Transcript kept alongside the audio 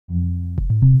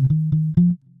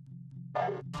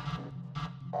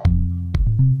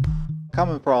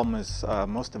common problem is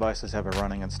most devices have a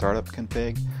running and startup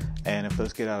config, and if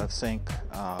those get out of sync,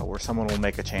 where someone will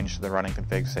make a change to the running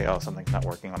config, say, oh, something's not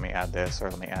working, let me add this,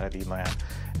 or let me add a VLAN,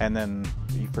 and then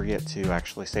you forget to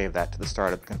actually save that to the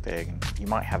startup config, and you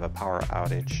might have a power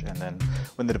outage, and then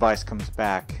when the device comes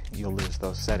back, you'll lose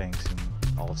those settings, and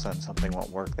all of a sudden something won't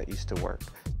work that used to work.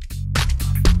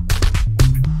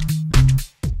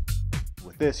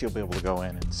 With this, you'll be able to go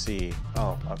in and see,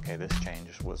 oh, okay, this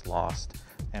change was lost.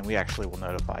 And we actually will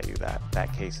notify you that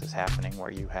that case is happening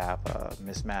where you have a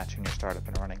mismatch in your startup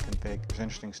and running config. There's an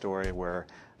interesting story where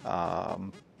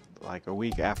like a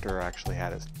week after I actually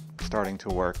had it starting to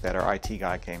work, that our IT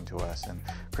guy came to us and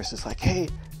Chris is like, hey,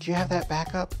 do you have that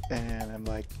backup? And I'm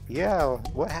like, yeah,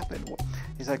 what happened?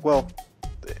 He's like, well,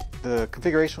 the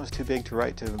configuration was too big to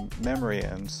write to memory,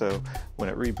 and so when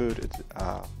it rebooted,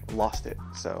 lost it.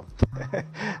 So I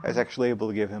was actually able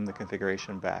to give him the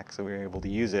configuration back, so we were able to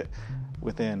use it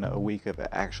within a week of it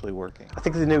actually working. I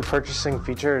think the new purchasing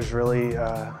feature is really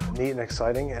neat and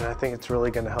exciting, and I think it's really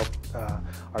going to help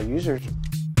our users.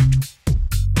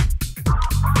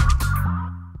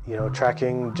 You know,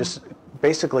 tracking just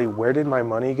basically where did my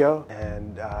money go,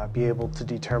 and be able to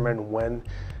determine when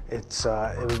it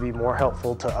would be more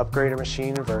helpful to upgrade a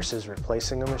machine versus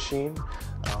replacing a machine,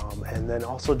 and then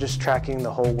also just tracking the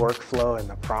whole workflow and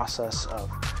the process of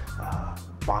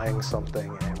buying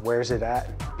something and where's it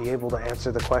at, be able to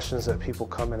answer the questions that people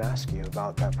come and ask you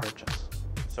about that purchase.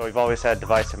 So we've always had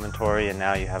device inventory, and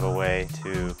now you have a way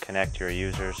to connect your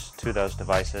users to those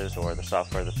devices or the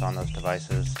software that's on those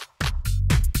devices.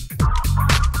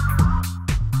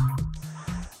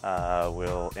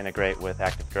 We'll integrate with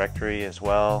Active Directory as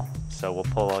well, so we'll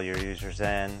pull all your users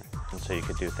in, and so you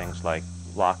could do things like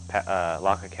lock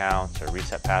accounts or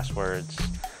reset passwords.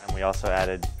 And we also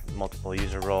added multiple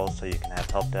user roles, so you can have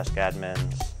help desk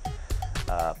admins,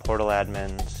 portal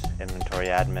admins, inventory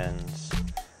admins,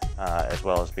 as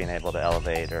well as being able to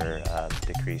elevate or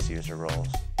decrease user roles.